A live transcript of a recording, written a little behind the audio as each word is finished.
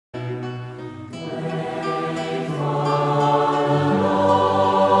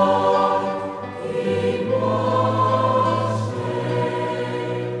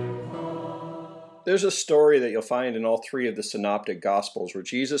there's a story that you'll find in all three of the synoptic gospels where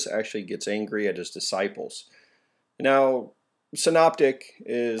Jesus actually gets angry at his disciples. Now, synoptic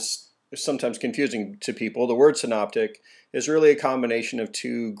is sometimes confusing to people. The word synoptic is really a combination of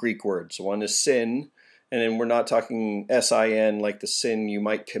two Greek words. One is sin, and then we're not talking S-I-N like the sin you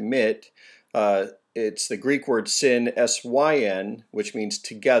might commit. It's the Greek word sin, S-Y-N, which means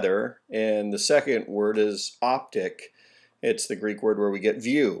together, and the second word is optic. It's the Greek word where we get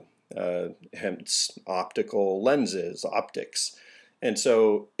view, hence optical lenses, optics. And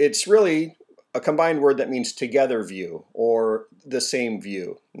so it's really a combined word that means together view or the same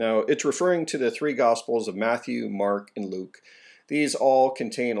view. Now, it's referring to the three Gospels of Matthew, Mark, and Luke. These all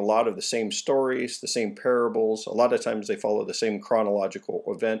contain a lot of the same stories, the same parables. A lot of times they follow the same chronological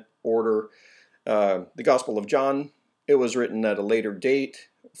event order. The Gospel of John, it was written at a later date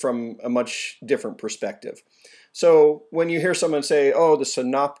from a much different perspective. So when you hear someone say, oh, the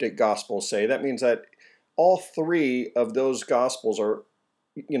synoptic Gospels say, that means that all three of those Gospels are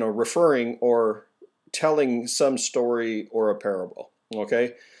referring or telling some story or a parable,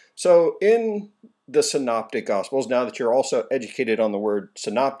 okay? So in the synoptic gospels, now that you're also educated on the word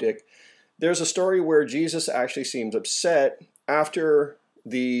synoptic, there's a story where Jesus actually seems upset after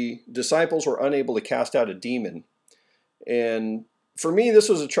the disciples were unable to cast out a demon. And for me, this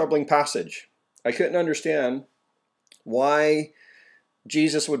was a troubling passage. I couldn't understand why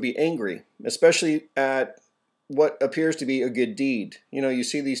Jesus would be angry, especially at what appears to be a good deed. You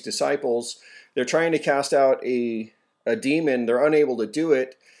see these disciples, they're trying to cast out a demon, they're unable to do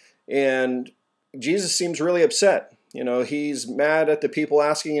it, and Jesus seems really upset. He's mad at the people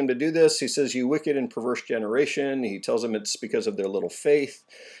asking him to do this. He says, you wicked and perverse generation. He tells them it's because of their little faith.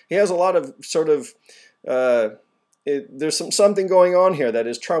 He has a lot of there's something going on here that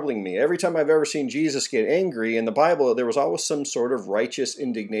is troubling me. Every time I've ever seen Jesus get angry in the Bible, there was always some sort of righteous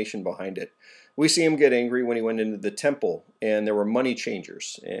indignation behind it. We see him get angry when he went into the temple and there were money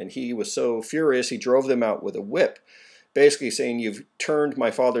changers. And he was so furious, he drove them out with a whip, basically saying, you've turned my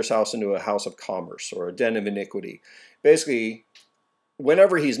father's house into a house of commerce or a den of iniquity. Basically,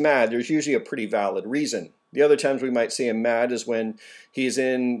 whenever he's mad, there's usually a pretty valid reason. The other times we might see him mad is when he's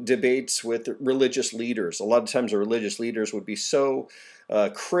in debates with religious leaders. A lot of times the religious leaders would be so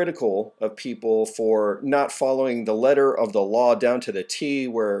critical of people for not following the letter of the law down to the T,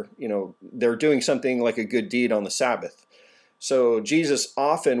 where they're doing something like a good deed on the Sabbath. So Jesus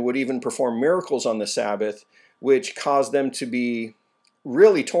often would even perform miracles on the Sabbath, which caused them to be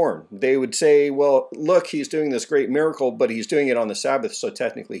really torn. They would say, well, look, he's doing this great miracle, but he's doing it on the Sabbath, so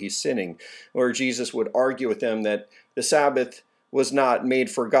technically he's sinning. Or Jesus would argue with them that the Sabbath was not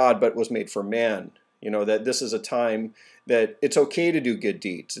made for God, but was made for man. That this is a time that it's okay to do good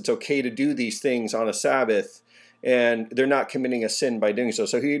deeds. It's okay to do these things on a Sabbath, and they're not committing a sin by doing so.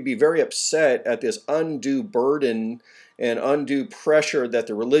 So he'd be very upset at this undue burden and undue pressure that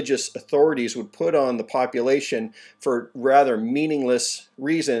the religious authorities would put on the population for rather meaningless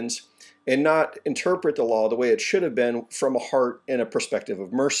reasons, and not interpret the law the way it should have been from a heart and a perspective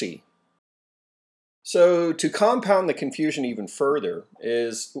of mercy. So to compound the confusion even further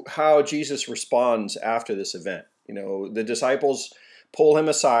is how Jesus responds after this event. The disciples pull him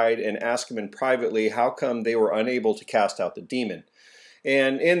aside and ask him in privately how come they were unable to cast out the demon.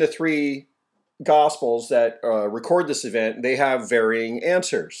 And in the three Gospels that record this event, they have varying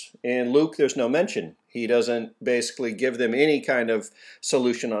answers. In Luke, there's no mention. He doesn't basically give them any kind of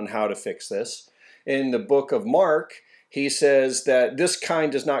solution on how to fix this. In the book of Mark, he says that this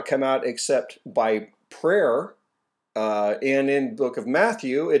kind does not come out except by prayer. And in the book of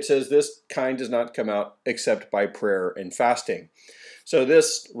Matthew, it says this kind does not come out except by prayer and fasting. So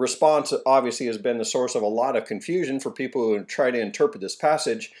this response obviously has been the source of a lot of confusion for people who try to interpret this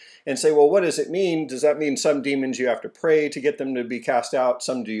passage and say, well, what does it mean? Does that mean some demons you have to pray to get them to be cast out?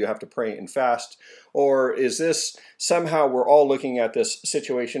 Some do you have to pray and fast? Or is this somehow we're all looking at this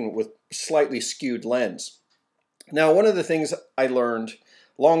situation with slightly skewed lens? Now, one of the things I learned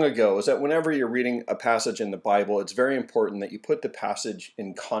long ago is that whenever you're reading a passage in the Bible, it's very important that you put the passage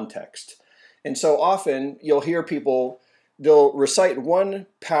in context. And so often you'll hear people, they'll recite one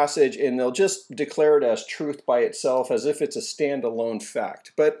passage and they'll just declare it as truth by itself as if it's a standalone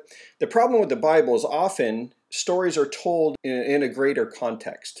fact. But the problem with the Bible is often stories are told in a greater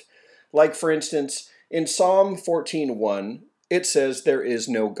context. Like, for instance, in Psalm 14:1, it says there is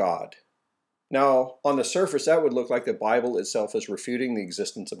no God. Now, on the surface, that would look like the Bible itself is refuting the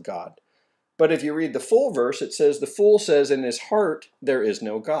existence of God. But if you read the full verse, it says, the fool says in his heart, there is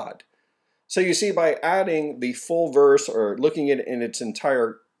no God. So you see, by adding the full verse or looking at it in its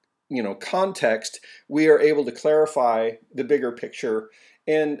entire context, we are able to clarify the bigger picture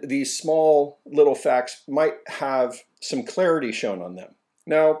and these small little facts might have some clarity shown on them.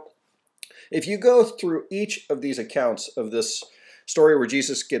 Now, if you go through each of these accounts of this story where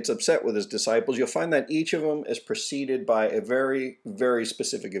Jesus gets upset with his disciples, you'll find that each of them is preceded by a very, very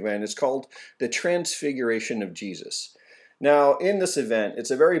specific event. It's called the Transfiguration of Jesus. Now, in this event,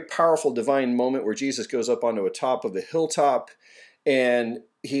 it's a very powerful divine moment where Jesus goes up onto a top of a hilltop, and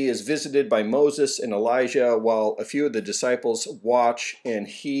he is visited by Moses and Elijah while a few of the disciples watch, and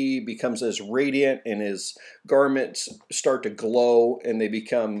he becomes as radiant and his garments start to glow, and they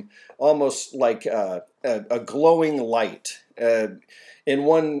become almost like a glowing light. In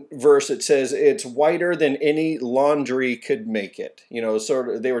one verse it says it's whiter than any laundry could make it. You know, sort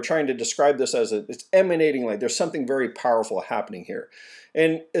of they were trying to describe this as it's emanating light. There's something very powerful happening here.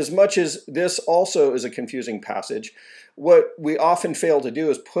 And as much as this also is a confusing passage, what we often fail to do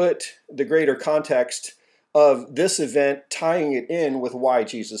is put the greater context of this event, tying it in with why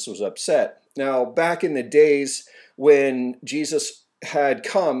Jesus was upset. Now, back in the days when Jesus had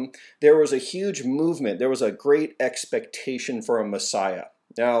come, there was a huge movement. There was a great expectation for a Messiah.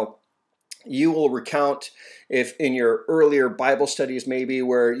 Now, you will recount, if in your earlier Bible studies maybe,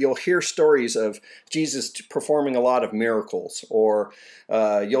 where you'll hear stories of Jesus performing a lot of miracles, or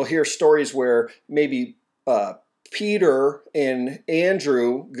you'll hear stories where maybe Peter and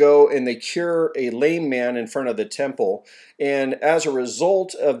Andrew go and they cure a lame man in front of the temple. And as a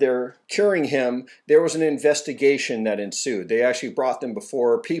result of their curing him, there was an investigation that ensued. They actually brought them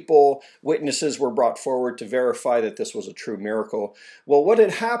before people. Witnesses were brought forward to verify that this was a true miracle. Well, what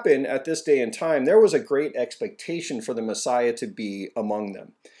had happened at this day and time, there was a great expectation for the Messiah to be among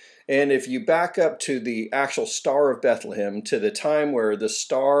them. And if you back up to the actual Star of Bethlehem, to the time where the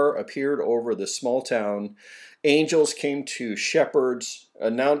star appeared over the small town, angels came to shepherds,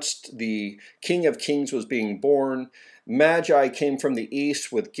 announced the King of Kings was being born. Magi came from the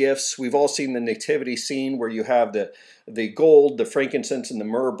east with gifts. We've all seen the nativity scene where you have the gold, the frankincense, and the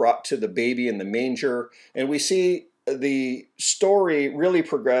myrrh brought to the baby in the manger. And we see the story really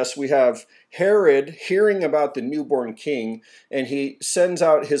progress. We have Herod hearing about the newborn king, and he sends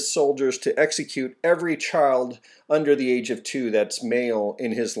out his soldiers to execute every child under the age of 2 that's male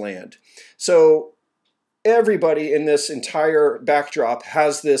in his land. So everybody in this entire backdrop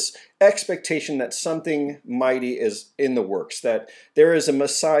has this expectation that something mighty is in the works, that there is a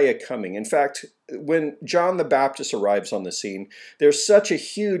Messiah coming. In fact, when John the Baptist arrives on the scene, there's such a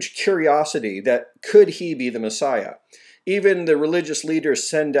huge curiosity that could he be the Messiah? Even the religious leaders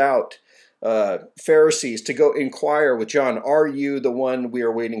send out Pharisees to go inquire with John, are you the one we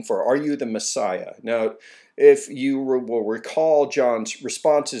are waiting for? Are you the Messiah? Now, if you will recall John's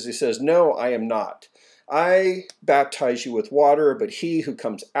responses, he says, no, I am not. I baptize you with water, but he who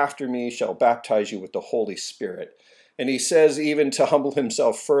comes after me shall baptize you with the Holy Spirit. And he says, even to humble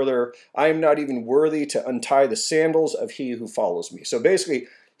himself further, I am not even worthy to untie the sandals of he who follows me. So basically,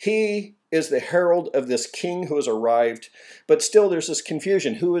 he is the herald of this king who has arrived, but still there's this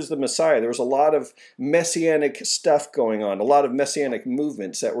confusion. Who is the Messiah? There was a lot of messianic stuff going on, a lot of messianic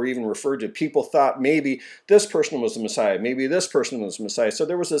movements that were even referred to. People thought maybe this person was the Messiah, maybe this person was the Messiah. So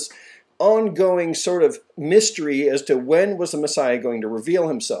there was this ongoing sort of mystery as to when was the Messiah going to reveal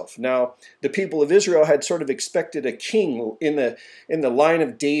himself. Now, the people of Israel had sort of expected a king in the line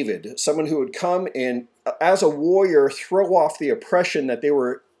of David, someone who would come and, as a warrior, throw off the oppression that they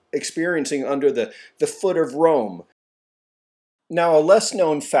were experiencing under the foot of Rome. Now, a less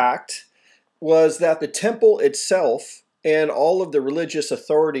known fact was that the temple itself and all of the religious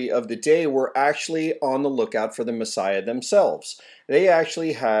authority of the day were actually on the lookout for the Messiah themselves. They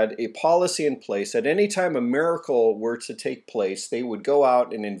actually had a policy in place that any time a miracle were to take place, they would go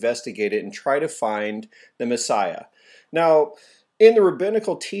out and investigate it and try to find the Messiah. Now, in the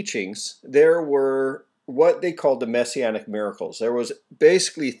rabbinical teachings, there were what they called the messianic miracles. There was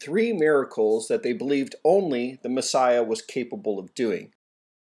basically 3 miracles that they believed only the Messiah was capable of doing.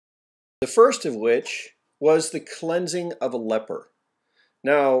 The first of which was the cleansing of a leper.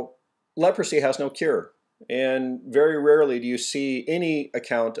 Now, leprosy has no cure, and very rarely do you see any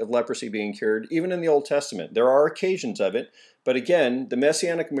account of leprosy being cured, even in the Old Testament. There are occasions of it, but again, the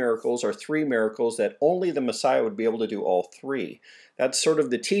messianic miracles are 3 miracles that only the Messiah would be able to do all 3. That's sort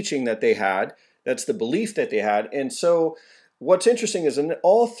of the teaching that they had. That's the belief that they had. And so what's interesting is in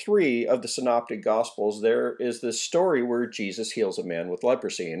all 3 of the synoptic gospels, there is this story where Jesus heals a man with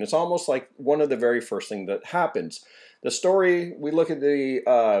leprosy. And it's almost like one of the very first things that happens. The story, we look at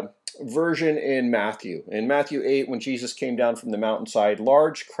the version in Matthew. In Matthew 8, when Jesus came down from the mountainside,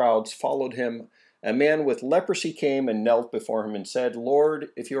 large crowds followed him. A man with leprosy came and knelt before him and said, Lord,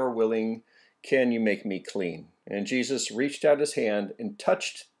 if you are willing, can you make me clean? And Jesus reached out his hand and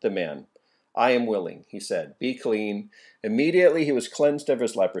touched the man. I am willing, he said, be clean. Immediately he was cleansed of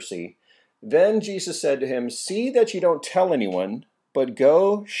his leprosy. Then Jesus said to him, see that you don't tell anyone, but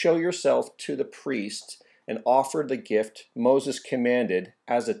go show yourself to the priest and offer the gift Moses commanded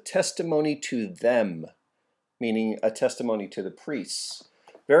as a testimony to them, meaning a testimony to the priests.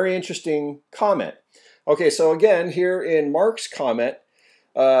 Very interesting comment. Okay, so again, here in Mark's comment,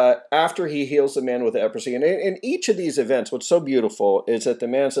 after he heals the man with leprosy, and in each of these events, what's so beautiful is that the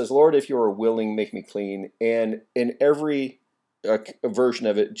man says, Lord, if you are willing, make me clean. And in every version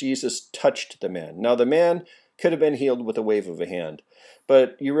of it, Jesus touched the man. Now, the man could have been healed with a wave of a hand,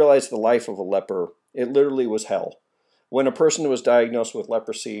 but you realize the life of a leper, it literally was hell. When a person was diagnosed with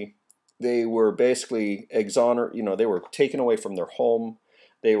leprosy, they were basically exonerated, they were taken away from their home.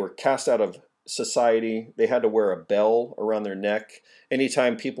 They were cast out of society. They had to wear a bell around their neck.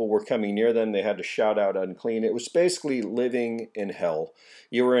 Anytime people were coming near them, they had to shout out unclean. It was basically living in hell.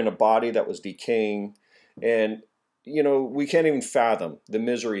 You were in a body that was decaying. And, we can't even fathom the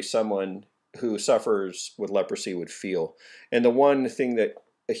misery someone who suffers with leprosy would feel. And the one thing that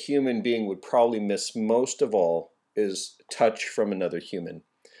a human being would probably miss most of all is touch from another human,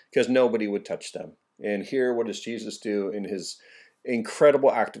 because nobody would touch them. And here, what does Jesus do in his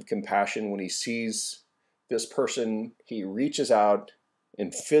incredible act of compassion? When he sees this person, he reaches out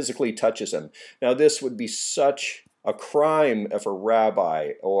and physically touches him. Now, this would be such a crime if a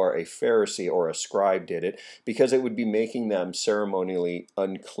rabbi or a Pharisee or a scribe did it, because it would be making them ceremonially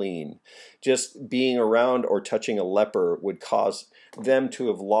unclean. Just being around or touching a leper would cause them to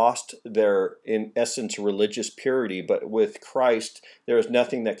have lost their, in essence, religious purity. But with Christ, there is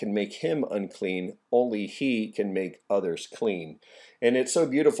nothing that can make him unclean. Only he can make others clean. And it's so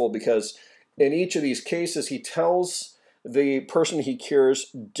beautiful because in each of these cases, he tells the person he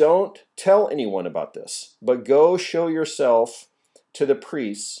cures, don't tell anyone about this, but go show yourself to the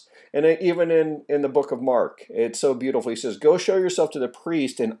priests. And even in the book of Mark, it's so beautiful. He says, go show yourself to the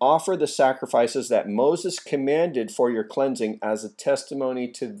priest and offer the sacrifices that Moses commanded for your cleansing as a testimony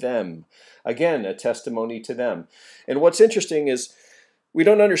to them. Again, a testimony to them. And what's interesting is we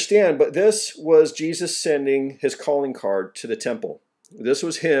don't understand, but this was Jesus sending his calling card to the temple. This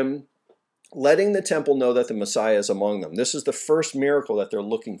was him letting the temple know that the Messiah is among them. This is the first miracle that they're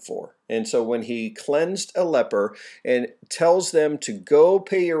looking for. And so when he cleansed a leper and tells them to go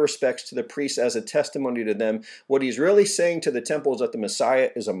pay your respects to the priest as a testimony to them, what he's really saying to the temple is that the Messiah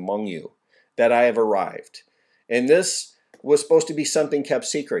is among you, that I have arrived. And this was supposed to be something kept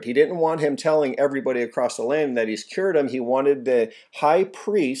secret. He didn't want him telling everybody across the land that he's cured him. He wanted the high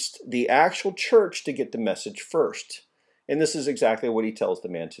priest, the actual church, to get the message first. And this is exactly what he tells the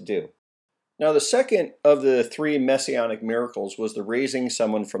man to do. Now, the second of the three messianic miracles was the raising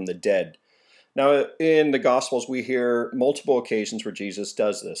someone from the dead. Now, in the Gospels, we hear multiple occasions where Jesus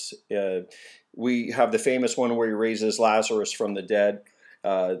does this. We have the famous one where he raises Lazarus from the dead.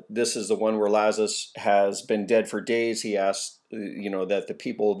 This is the one where Lazarus has been dead for days. He asks, that the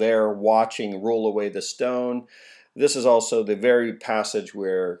people there watching roll away the stone. This is also the very passage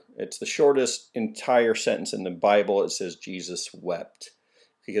where it's the shortest entire sentence in the Bible. It says Jesus wept,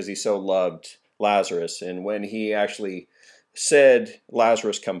 because he so loved Lazarus. And when he actually said,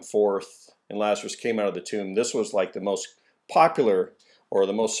 Lazarus, come forth, and Lazarus came out of the tomb, this was like the most popular, or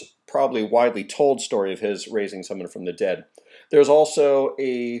the most probably widely told story of his raising someone from the dead. There's also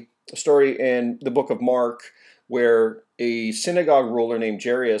a story in the book of Mark where a synagogue ruler named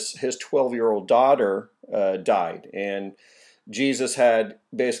Jairus, his 12-year-old daughter died. And Jesus had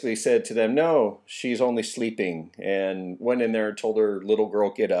basically said to them, no, she's only sleeping, and went in there and told her little girl,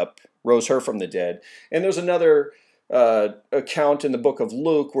 get up, rose her from the dead. And there's another account in the book of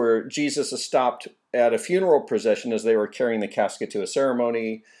Luke where Jesus is stopped at a funeral procession as they were carrying the casket to a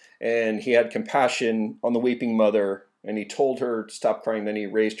ceremony, and he had compassion on the weeping mother, and he told her to stop crying. Then he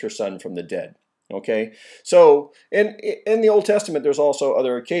raised her son from the dead. Okay, so in the Old Testament, there's also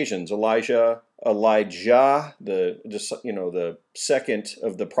other occasions. Elijah, the second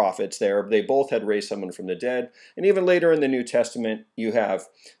of the prophets there, they both had raised someone from the dead. And even later in the New Testament, you have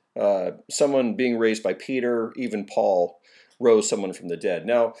someone being raised by Peter. Even Paul rose someone from the dead.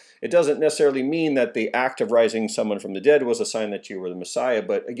 Now, it doesn't necessarily mean that the act of rising someone from the dead was a sign that you were the Messiah,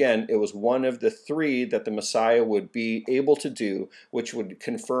 but again, it was one of the three that the Messiah would be able to do, which would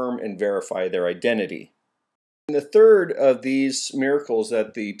confirm and verify their identity. And the third of these miracles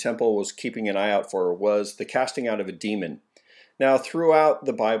that the temple was keeping an eye out for was the casting out of a demon. Now, throughout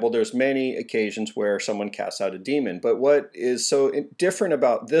the Bible, there's many occasions where someone casts out a demon, but what is so different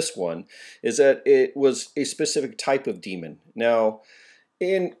about this one is that it was a specific type of demon. Now,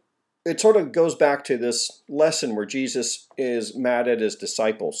 in it sort of goes back to this lesson where Jesus is mad at his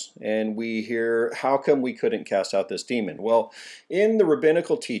disciples, and we hear, how come we couldn't cast out this demon? Well, in the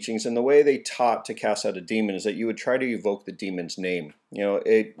rabbinical teachings, and the way they taught to cast out a demon is that you would try to evoke the demon's name.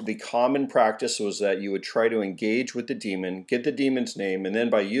 The common practice was that you would try to engage with the demon, get the demon's name, and then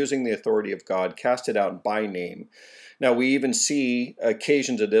by using the authority of God, cast it out by name. Now, we even see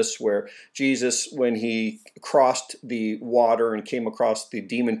occasions of this where Jesus, when he crossed the water and came across the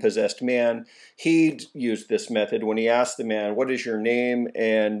demon-possessed man, he used this method when he asked the man, "What is your name?"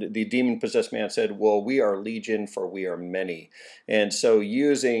 And the demon-possessed man said, "Well, we are legion, for we are many." And so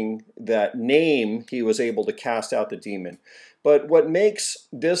using that name, he was able to cast out the demon. But what makes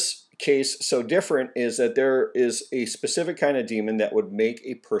this case so different is that there is a specific kind of demon that would make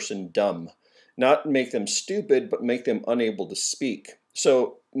a person dumb. Not make them stupid, but make them unable to speak.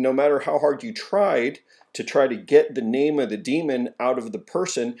 So no matter how hard you tried to try to get the name of the demon out of the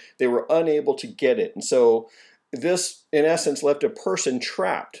person, they were unable to get it. And so this, in essence, left a person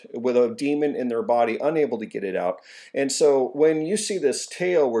trapped with a demon in their body, unable to get it out. And so when you see this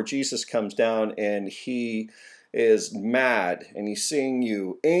tale where Jesus comes down and he is mad and he's seeing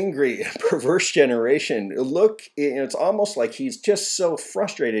you angry, perverse generation, look, it's almost like he's just so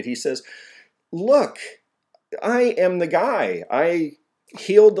frustrated. He says, "Look, I am the guy. I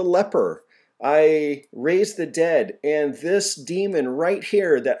healed the leper. I raised the dead. And this demon right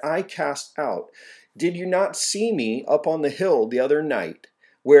here that I cast out, did you not see me up on the hill the other night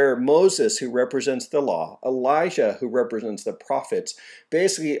where Moses, who represents the law, Elijah, who represents the prophets,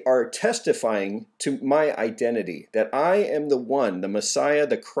 basically are testifying to my identity, that I am the one, the Messiah,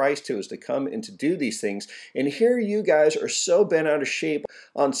 the Christ who is to come and to do these things. And here you guys are so bent out of shape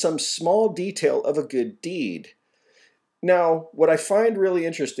on some small detail of a good deed." Now, what I find really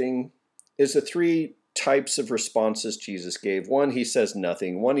interesting is the three types of responses Jesus gave. One, he says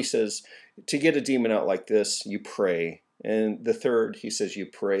nothing. One, he says, to get a demon out like this, you pray. And the third, he says, you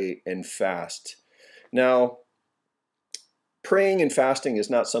pray and fast. Now, praying and fasting is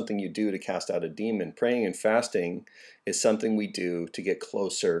not something you do to cast out a demon. Praying and fasting is something we do to get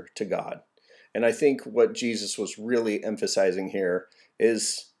closer to God. And I think what Jesus was really emphasizing here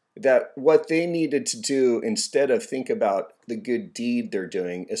is that what they needed to do, instead of think about the good deed they're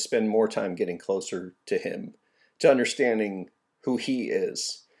doing, is spend more time getting closer to him, to understanding who he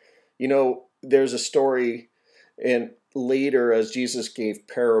is. There's a story, and later as Jesus gave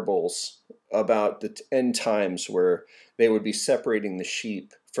parables about the end times where they would be separating the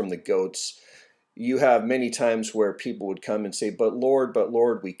sheep from the goats, you have many times where people would come and say, but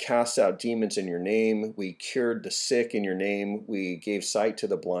Lord, we cast out demons in your name. We cured the sick in your name. We gave sight to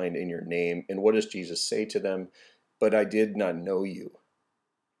the blind in your name." And what does Jesus say to them? "But I did not know you."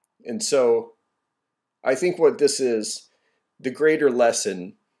 And so I think what this is, the greater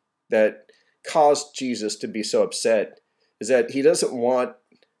lesson that caused Jesus to be so upset, is that he doesn't want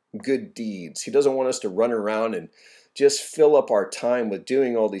good deeds. He doesn't want us to run around and just fill up our time with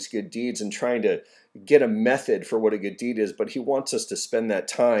doing all these good deeds and trying to get a method for what a good deed is, but he wants us to spend that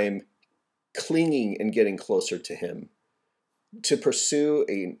time clinging and getting closer to him, to pursue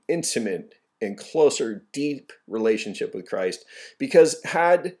an intimate and closer, deep relationship with Christ. Because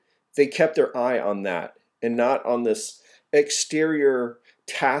had they kept their eye on that and not on this exterior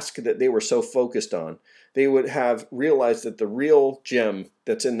task that they were so focused on, they would have realized that the real gem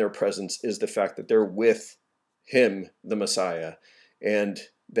that's in their presence is the fact that they're with him, the Messiah, and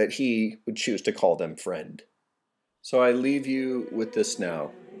that he would choose to call them friend. So I leave you with this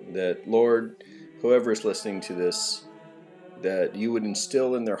now, that Lord, whoever is listening to this, that you would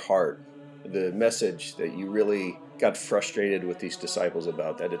instill in their heart the message that you really got frustrated with these disciples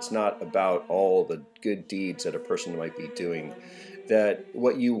about, that it's not about all the good deeds that a person might be doing, that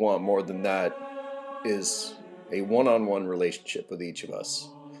what you want more than that is a one-on-one relationship with each of us.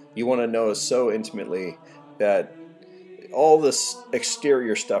 You want to know us so intimately that all this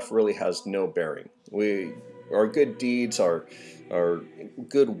exterior stuff really has no bearing. Our good deeds, our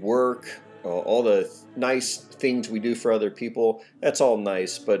good work, all the nice things we do for other people, that's all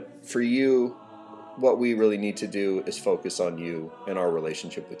nice. But for you, what we really need to do is focus on you and our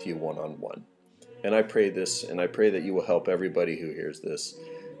relationship with you one-on-one. And I pray this, and I pray that you will help everybody who hears this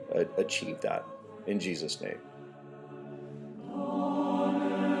achieve that. In Jesus' name.